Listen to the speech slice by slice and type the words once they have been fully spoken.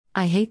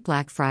I hate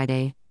Black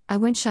Friday. I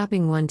went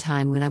shopping one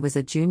time when I was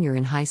a junior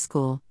in high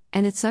school,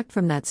 and it sucked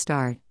from that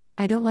start.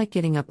 I don't like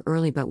getting up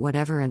early but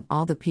whatever, and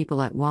all the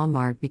people at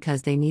Walmart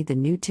because they need the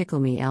new Tickle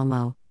Me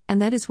Elmo,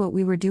 and that is what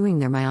we were doing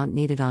there. My aunt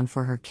needed on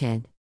for her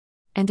kid.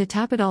 And to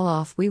top it all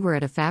off, we were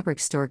at a fabric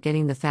store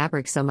getting the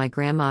fabric so my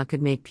grandma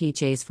could make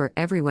PJs for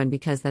everyone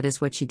because that is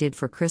what she did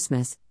for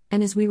Christmas,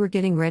 and as we were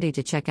getting ready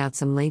to check out,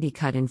 some lady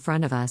cut in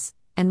front of us,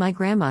 and my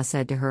grandma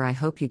said to her, "I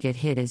hope you get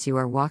hit as you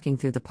are walking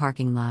through the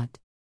parking lot."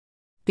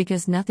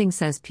 Because nothing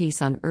says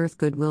peace on earth,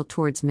 goodwill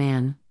towards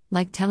man,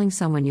 like telling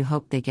someone you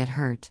hope they get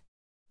hurt.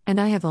 And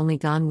I have only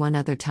gone one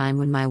other time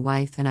when my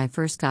wife and I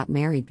first got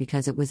married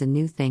because it was a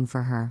new thing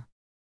for her.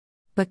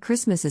 But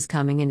Christmas is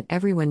coming and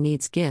everyone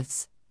needs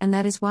gifts, and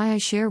that is why I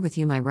share with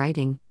you my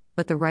writing,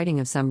 but the writing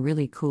of some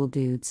really cool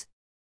dudes.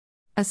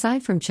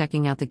 Aside from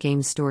checking out the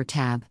game store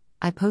tab,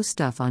 I post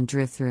stuff on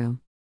DriftThru.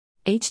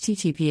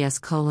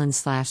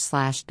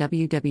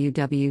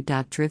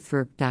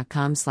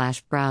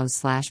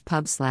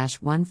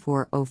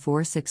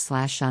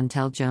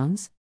 https://www.driftthru.com/browse/pub/14046/Chantel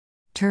Jones.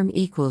 Term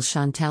equals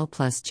Chantel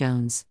plus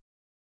Jones.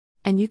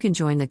 And you can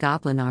join the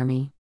Goblin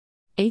Army.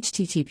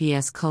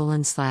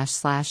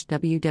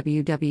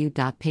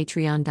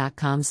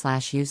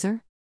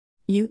 https://www.patreon.com/user.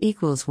 U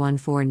equals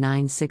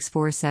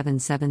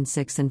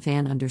 149647776 and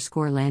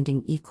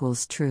fan_landing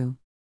equals true.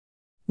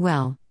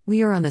 Well,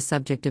 we are on the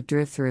subject of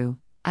DriftThru.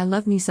 I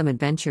love me some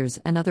adventures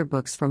and other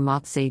books from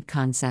Mothshade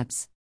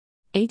Concepts.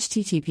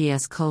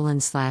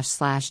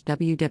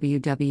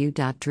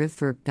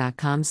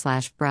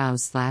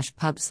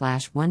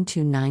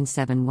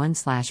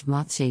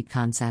 https://www.driftthru.com/browse/pub/12971/Mothshade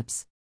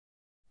Concepts.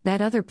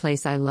 That other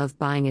place I love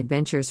buying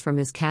adventures from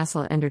is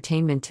Castle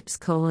Entertainment Tips: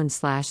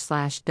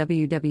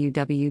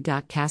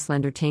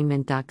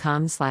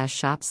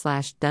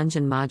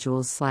 www.castlentertainment.com/shop/dungeon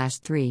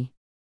modules/3.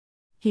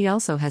 He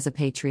also has a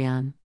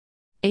Patreon.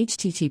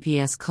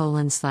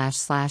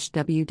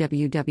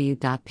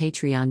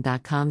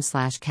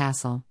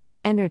 https://www.patreon.com/castle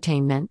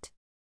entertainment.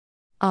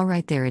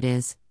 Alright, there it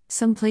is,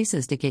 some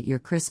places to get your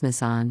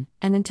Christmas on,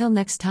 and until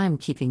next time,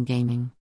 keeping gaming.